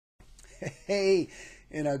Hey,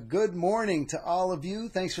 and a good morning to all of you.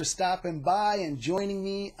 Thanks for stopping by and joining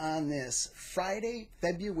me on this Friday,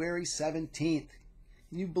 February 17th.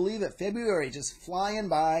 Can you believe it? February just flying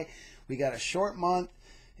by. We got a short month,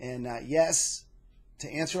 and yes, to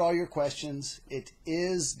answer all your questions, it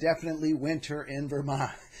is definitely winter in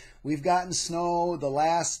Vermont. We've gotten snow the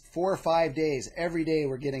last 4 or 5 days. Every day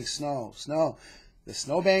we're getting snow. The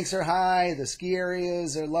snowbanks are high. The ski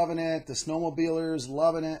areas are loving it. The snowmobilers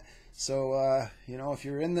loving it. So, if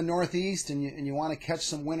you're in the Northeast and you want to catch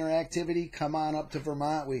some winter activity, come on up to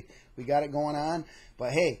Vermont. We got it going on.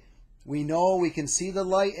 But hey, we know we can see the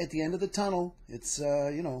light at the end of the tunnel. It's,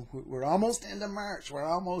 we're almost into March. We're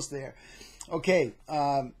almost there. Okay,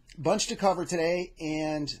 bunch to cover today,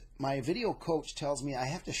 and my video coach tells me I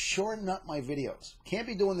have to shorten up my videos. Can't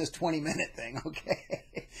be doing this 20-minute thing,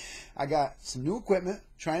 okay? I got some new equipment,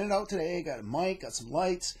 trying it out today. Got a mic, got some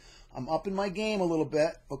lights. I'm upping my game a little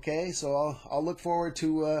bit, okay? So I'll look forward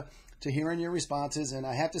to hearing your responses. And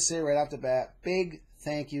I have to say right off the bat, big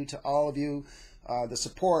thank you to all of you. The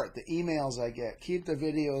support, the emails I get. Keep the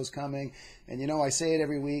videos coming. And I say it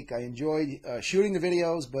every week. I enjoy shooting the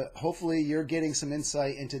videos, but hopefully you're getting some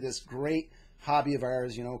insight into this great hobby of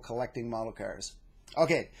ours, collecting model cars.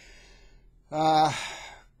 Okay.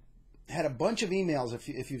 Had a bunch of emails.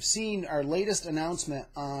 If you've seen our latest announcement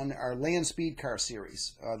on our Land Speed car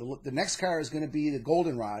series, the next car is going to be the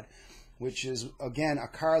Goldenrod, which is, again, a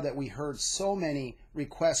car that we heard so many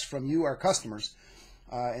requests from you, our customers.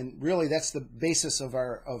 And really, that's the basis of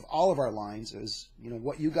all of our lines. Is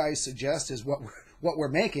what you guys suggest is what we're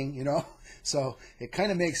making. So it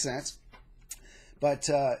kind of makes sense. But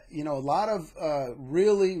a lot of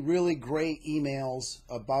really great emails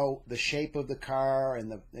about the shape of the car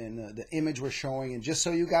and the image we're showing. And just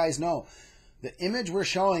so you guys know, the image we're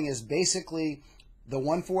showing is basically the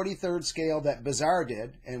 1/43rd scale that Bazaar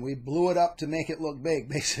did, and we blew it up to make it look big,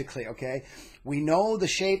 basically. Okay, we know the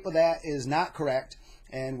shape of that is not correct,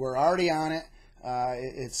 and we're already on it.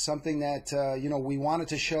 It's something that we wanted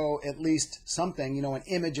to show at least something, an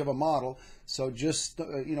image of a model. So just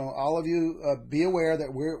all of you be aware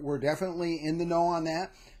that we're definitely in the know on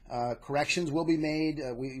that. Corrections will be made.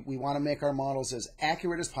 We want to make our models as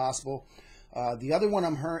accurate as possible. The other one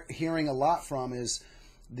I'm hearing a lot from is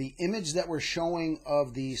the image that we're showing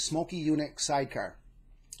of the Smoky Unic sidecar.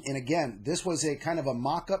 And again, this was a kind of a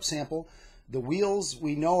mock-up sample. The wheels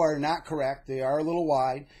we know are not correct. They are a little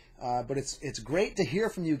wide. But it's great to hear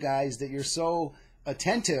from you guys that you're so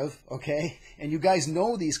attentive, okay? And you guys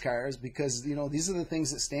know these cars because, these are the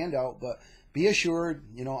things that stand out. But be assured,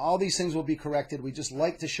 all these things will be corrected. We just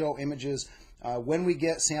like to show images when we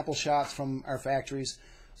get sample shots from our factories.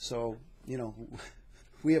 So,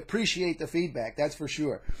 we appreciate the feedback, that's for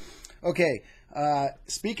sure. Okay,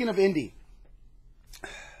 speaking of Indy,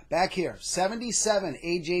 back here, 77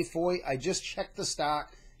 AJ Foyt. I just checked the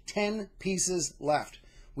stock, 10 pieces left.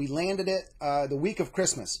 We landed it the week of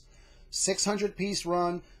Christmas. 600-piece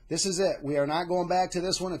run. This is it. We are not going back to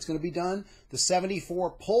this one. It's going to be done. The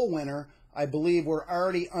 74 pole winner, I believe, we're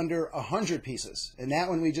already under 100 pieces. And that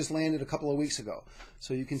one we just landed a couple of weeks ago.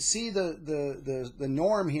 So you can see the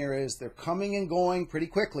norm here is they're coming and going pretty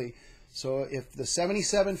quickly. So if the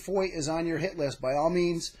 77 Foyt is on your hit list, by all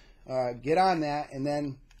means, get on that. And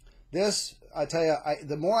then this, I tell you,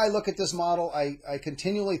 the more I look at this model, I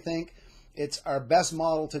continually think it's our best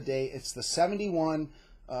model to date. It's the 71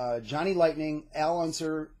 Johnny Lightning, Al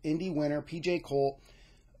Unser, Indy winner, PJ Colt.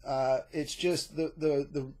 It's just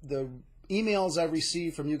the emails I've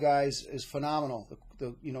received from you guys is phenomenal.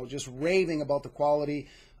 Just raving about the quality.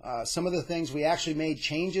 Some of the things we actually made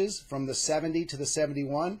changes from the 70 to the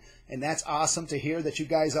 71, and that's awesome to hear that you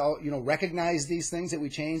guys all recognize these things that we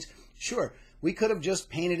changed. Sure, we could have just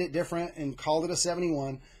painted it different and called it a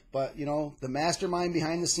 71. But, the mastermind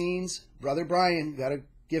behind the scenes, Brother Brian, got to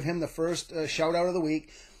give him the first shout out of the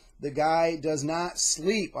week. The guy does not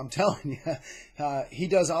sleep, I'm telling you. He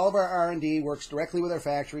does all of our R&D, works directly with our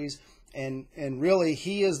factories, and really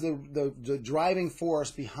he is the driving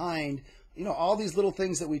force behind, all these little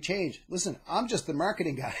things that we change. Listen, I'm just the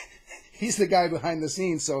marketing guy. He's the guy behind the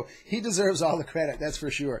scenes, so he deserves all the credit, that's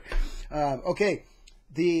for sure. Okay,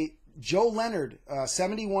 the Joe Leonard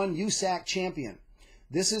 71 USAC champion.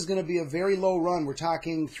 This is going to be a very low run. We're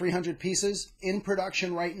talking 300 pieces in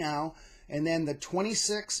production right now. And then the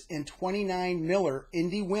 26 and 29 Miller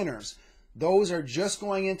Indy winners, those are just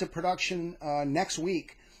going into production next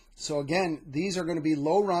week. So again, these are going to be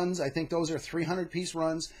low runs. I think those are 300-piece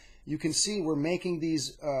runs. You can see we're making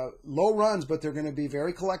these low runs, but they're going to be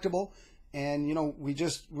very collectible. And,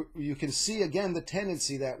 you can see, again, the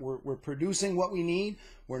tendency that we're producing what we need.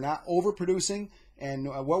 We're not overproducing. And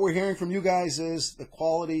what we're hearing from you guys is the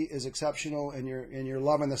quality is exceptional, and you're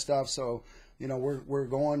loving the stuff. So, you know, we're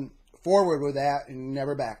going forward with that and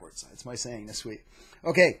never backwards. That's my saying this week.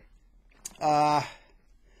 Okay.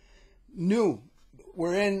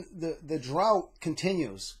 We're in the drought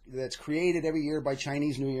continues that's created every year by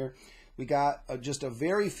Chinese New Year. We got just a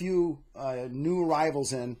very few new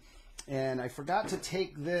arrivals in, and I forgot to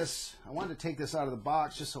take this. I wanted to take this out of the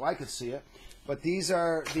box just so I could see it. But these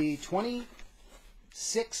are the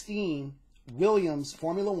 2016 Williams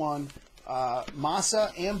Formula One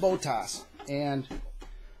Massa and Bottas. And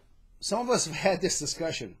some of us have had this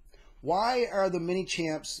discussion. Why are the Mini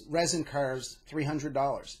Champs resin cars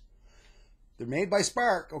 $300? They're made by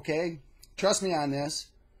Spark, okay? Trust me on this.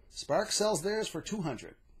 Spark sells theirs for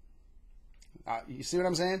 $200. You see what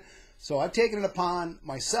I'm saying? So I've taken it upon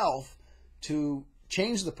myself to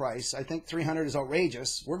change the price. I think $300 is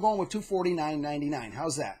outrageous. We're going with $249.99.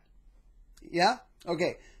 How's that? Yeah?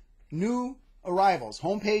 Okay. New arrivals.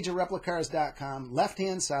 Homepage at Replicars.com.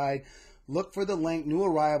 Left-hand side. Look for the link. New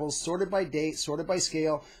arrivals. Sorted by date. Sorted by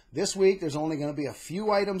scale. This week, there's only going to be a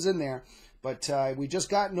few items in there. But we just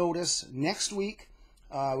got notice. Next week,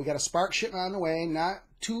 we got a Spark shipment on the way. Not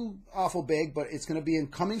too awful big, but it's going to be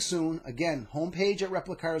coming soon. Again, homepage at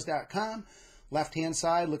Replicars.com. Left-hand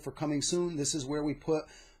side, look for coming soon. This is where we put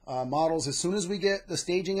models. As soon as we get the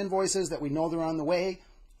staging invoices that we know they're on the way,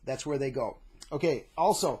 that's where they go. Okay,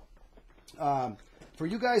 also, for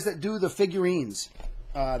you guys that do the figurines,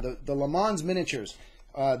 the Le Mans miniatures,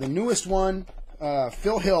 the newest one,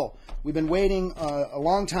 Phil Hill. We've been waiting a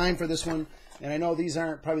long time for this one, and I know these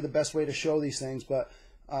aren't probably the best way to show these things, but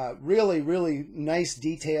really, really nice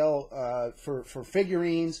detail for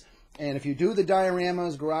figurines. And if you do the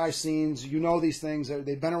dioramas, garage scenes, you know these things.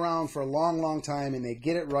 They've been around for a long, long time, and they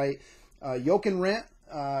get it right. Jochen Rindt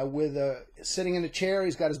sitting in a chair.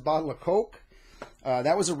 He's got his bottle of Coke.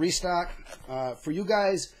 That was a restock. For you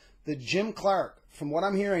guys, the Jim Clark. From what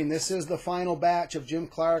I'm hearing, this is the final batch of Jim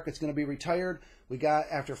Clark. It's going to be retired. We got,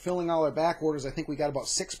 after filling all our back orders, I think we got about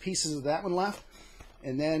 6 pieces of that one left.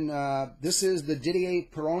 And then this is the Didier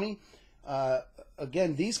Pironi.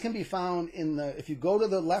 Again, these can be found in the, if you go to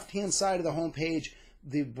the left-hand side of the homepage,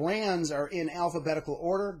 the brands are in alphabetical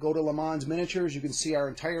order. Go to Le Mans Miniatures. You can see our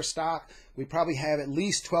entire stock. We probably have at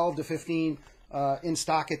least 12 to 15 in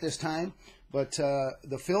stock at this time. But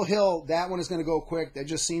the Phil Hill, that one is going to go quick. That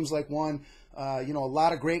just seems like one. You know, a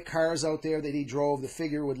lot of great cars out there that he drove. The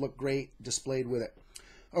figure would look great displayed with it.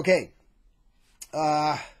 Okay.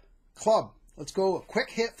 Club. Let's go a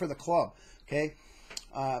quick hit for the club. Okay.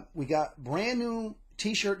 We got brand new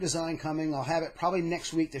t-shirt design coming. I'll have it probably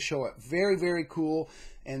next week to show it. Very, very cool.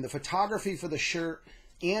 And the photography for the shirt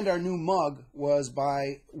and our new mug was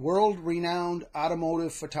by world-renowned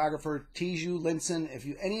automotive photographer Teju Linson. If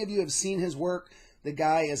any of you have seen his work, the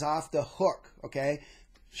guy is off the hook. Okay.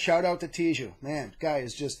 Shout out to Teju. Man, guy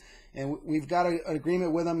is just, and we've got an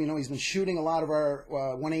agreement with him. You know, he's been shooting a lot of our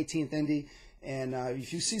 118th Indy. And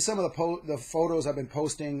if you see some of the photos I've been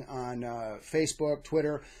posting on Facebook,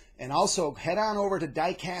 Twitter, and also head on over to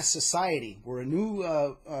Diecast Society. We're a new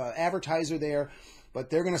advertiser there, but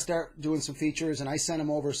they're going to start doing some features. And I sent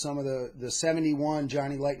them over some of the 71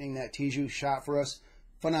 Johnny Lightning that Teju shot for us.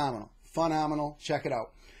 Phenomenal. Phenomenal. Check it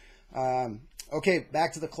out. Okay,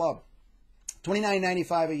 back to the club.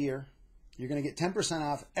 $29.95 a year. You're going to get 10%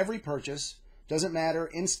 off every purchase. Doesn't matter,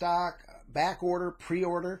 in stock, back order,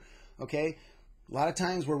 pre-order. Okay, a lot of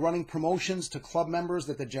times we're running promotions to club members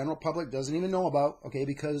that the general public doesn't even know about. Okay,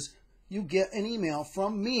 because you get an email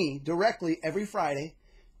from me directly every Friday.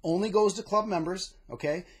 Only goes to club members.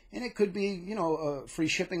 Okay, and it could be, you know, a free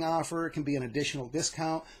shipping offer. It can be an additional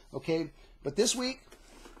discount. Okay, but this week,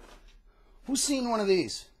 who's seen one of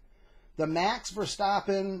these? The Max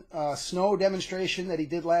Verstappen snow demonstration that he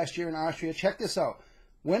did last year in Austria. Check this out.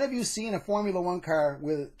 When have you seen a Formula One car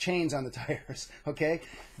with chains on the tires? Okay,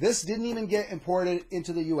 this didn't even get imported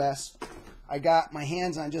into the U.S. I got my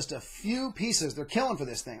hands on just a few pieces. They're killing for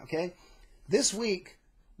this thing. Okay, this week,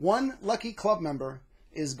 one lucky club member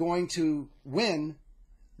is going to win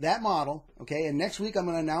that model. Okay, and next week I'm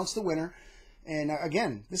going to announce the winner. And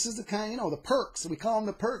again, this is the kind, you know, the perks. We call them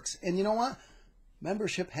the perks. And you know what?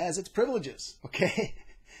 Membership has its privileges. Okay.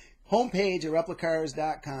 Homepage at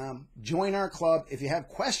Replicars.com. Join our club. If you have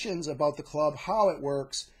questions about the club, how it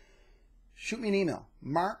works, shoot me an email.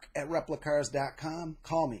 Mark at Replicars.com.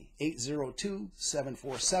 Call me.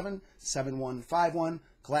 802-747-7151.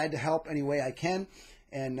 Glad to help any way I can.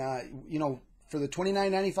 And, you know, for the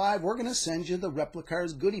 $29.95, we're going to send you the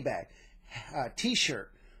Replicars goodie bag.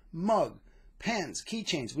 T-shirt, mug, pens,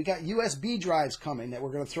 keychains. We got USB drives coming that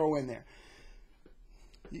we're going to throw in there.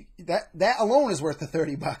 That alone is worth the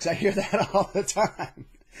 $30. I hear that all the time.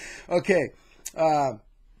 Okay. All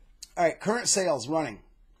right. Current sales running.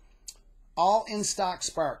 All in stock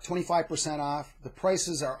Spark, 25% off. The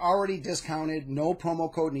prices are already discounted. No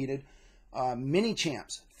promo code needed. Mini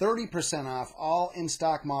Champs, 30% off. All in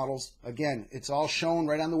stock models. Again, it's all shown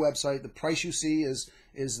right on the website. The price you see is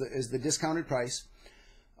the discounted price.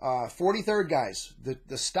 43rd guys,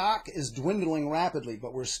 the stock is dwindling rapidly,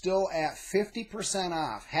 but we're still at 50%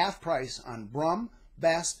 off, half price on Brum,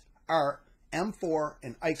 Best, Art, M4,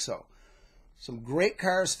 and IXO. Some great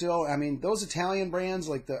cars still. I mean, those Italian brands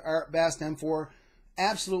like the Art, Best, M4,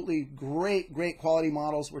 absolutely great quality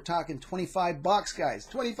models. We're talking $25, guys.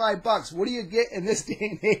 $25. What do you get in this day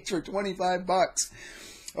and age for $25?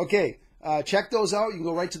 Okay, check those out. You can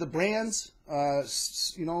go right to the brands.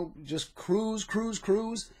 You know, just cruise,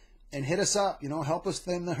 and hit us up. You know, help us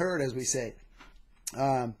thin the herd, as we say.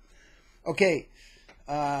 Okay.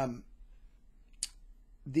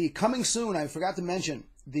 The coming soon, I forgot to mention,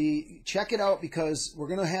 check it out because we're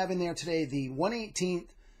going to have in there today the 118th,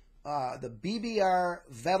 the BBR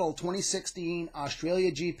Vettel 2016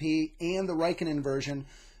 Australia GP and the Raikkonen version.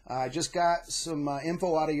 I just got some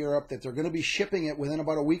info out of Europe that they're going to be shipping it within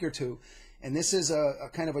about a week or two. And this is a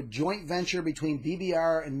kind of a joint venture between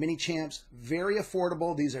BBR and Mini Champs. Very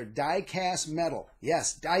affordable. These are die-cast metal.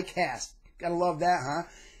 Yes, die-cast. Gotta love that, huh?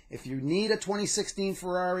 If you need a 2016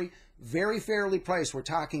 Ferrari, very fairly priced. We're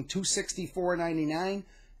talking $264.99.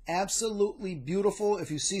 Absolutely beautiful. If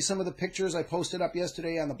you see some of the pictures I posted up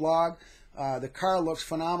yesterday on the blog, the car looks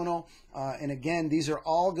phenomenal. And again, these are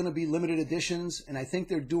all going to be limited editions. And I think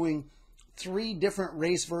they're doing 3 different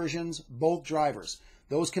race versions, both drivers.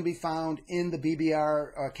 Those can be found in the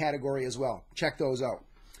BBR category as well. Check those out.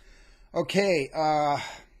 Okay, I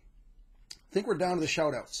think we're down to the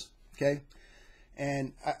shout-outs, okay?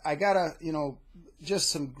 And I got just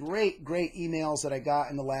some great emails that I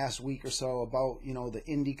got in the last week or so about, the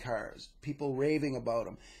Indy cars, people raving about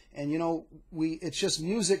them. And, it's just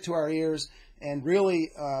music to our ears. And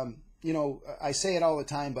really, I say it all the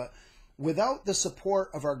time, but without the support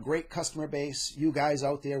of our great customer base, you guys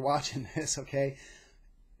out there watching this, okay,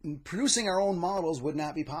 producing our own models would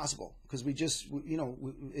not be possible because we just,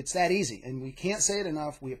 it's that easy. And we can't say it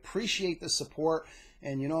enough. We appreciate the support.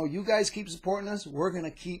 And, you guys keep supporting us. We're going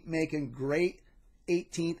to keep making great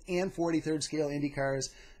 18th and 43rd scale Indy cars,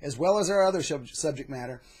 as well as our other subject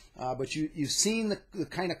matter. But you've seen the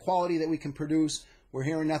kind of quality that we can produce. We're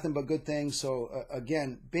hearing nothing but good things. So,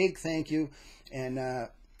 again, big thank you. And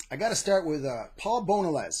I got to start with Paul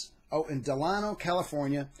Bonalez out in Delano,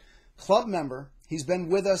 California, club member. He's been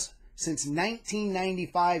with us since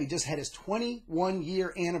 1995. He just had his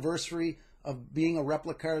 21-year anniversary of being a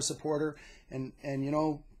Replicar supporter. And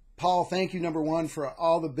Paul, thank you, number one, for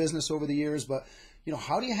all the business over the years. But,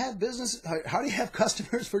 how do you have business? How do you have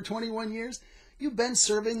customers for 21 years? You've been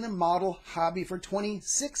serving the model hobby for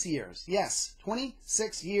 26 years. Yes,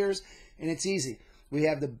 26 years, and it's easy. We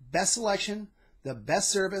have the best selection, the best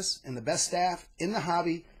service, and the best staff in the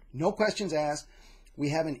hobby. No questions asked. We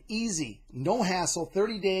have an easy, no hassle,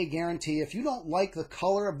 30-day guarantee. If you don't like the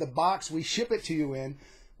color of the box we ship it to you in,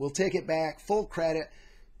 we'll take it back, full credit.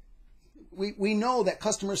 We know that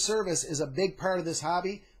customer service is a big part of this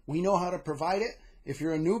hobby. We know how to provide it. If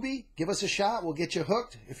you're a newbie, give us a shot. We'll get you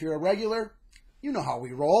hooked. If you're a regular, you know how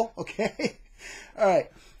we roll, okay? All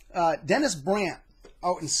right. Dennis Brandt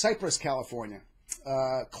out in Cypress, California.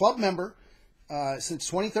 Club member since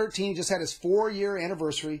 2013, just had his 4-year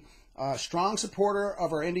anniversary. Strong supporter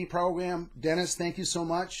of our Indy program. Dennis, thank you so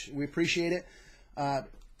much. We appreciate it.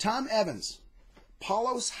 Tom Evans,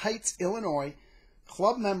 Palos Heights, Illinois,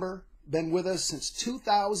 club member, been with us since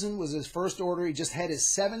 2000, was his first order. He just had his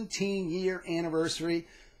 17-year anniversary.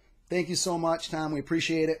 Thank you so much, Tom. We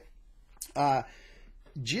appreciate it.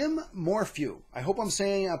 Jim Morphew, I hope I'm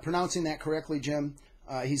pronouncing that correctly, Jim.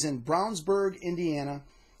 He's in Brownsburg, Indiana.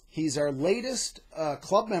 He's our latest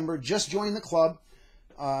club member, just joined the club.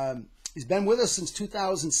 He's been with us since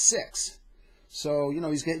 2006. So,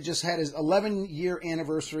 he's just had his 11-year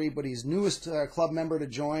anniversary, but he's newest club member to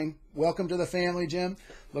join. Welcome to the family, Jim.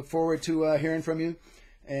 Look forward to hearing from you.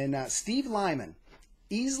 And Steve Lyman,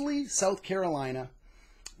 Easley, South Carolina.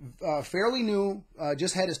 Fairly new,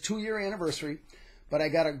 just had his 2-year anniversary. But I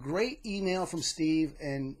got a great email from Steve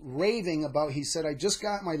and raving about, he said, I just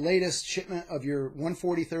got my latest shipment of your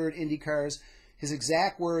 143rd Indy cars. His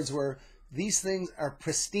exact words were, these things are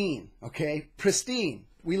pristine, okay? Pristine.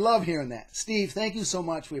 We love hearing that. Steve, thank you so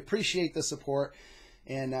much. We appreciate the support.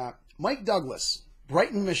 And Mike Douglas,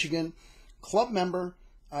 Brighton, Michigan, club member,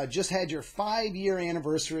 just had your 5-year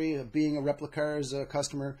anniversary of being a Replicars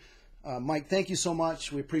customer. Mike, thank you so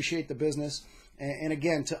much. We appreciate the business. And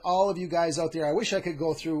again, to all of you guys out there, I wish I could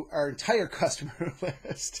go through our entire customer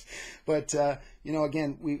list. But,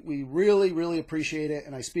 again, we really, really appreciate it.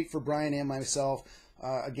 And I speak for Brian and myself.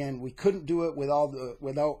 Again, we couldn't do it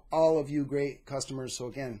without all of you great customers. So,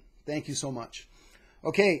 again, thank you so much.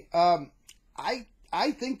 Okay,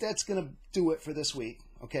 I think that's going to do it for this week.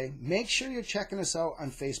 Okay, make sure you're checking us out on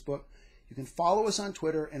Facebook. You can follow us on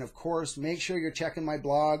Twitter. And, of course, make sure you're checking my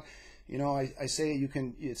blog. I say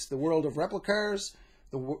it's the world of Replicars,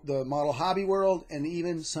 the model hobby world, and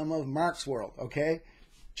even some of Mark's world, okay?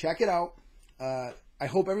 Check it out. I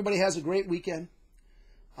hope everybody has a great weekend.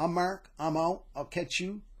 I'm Mark. I'm out. I'll catch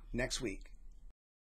you next week.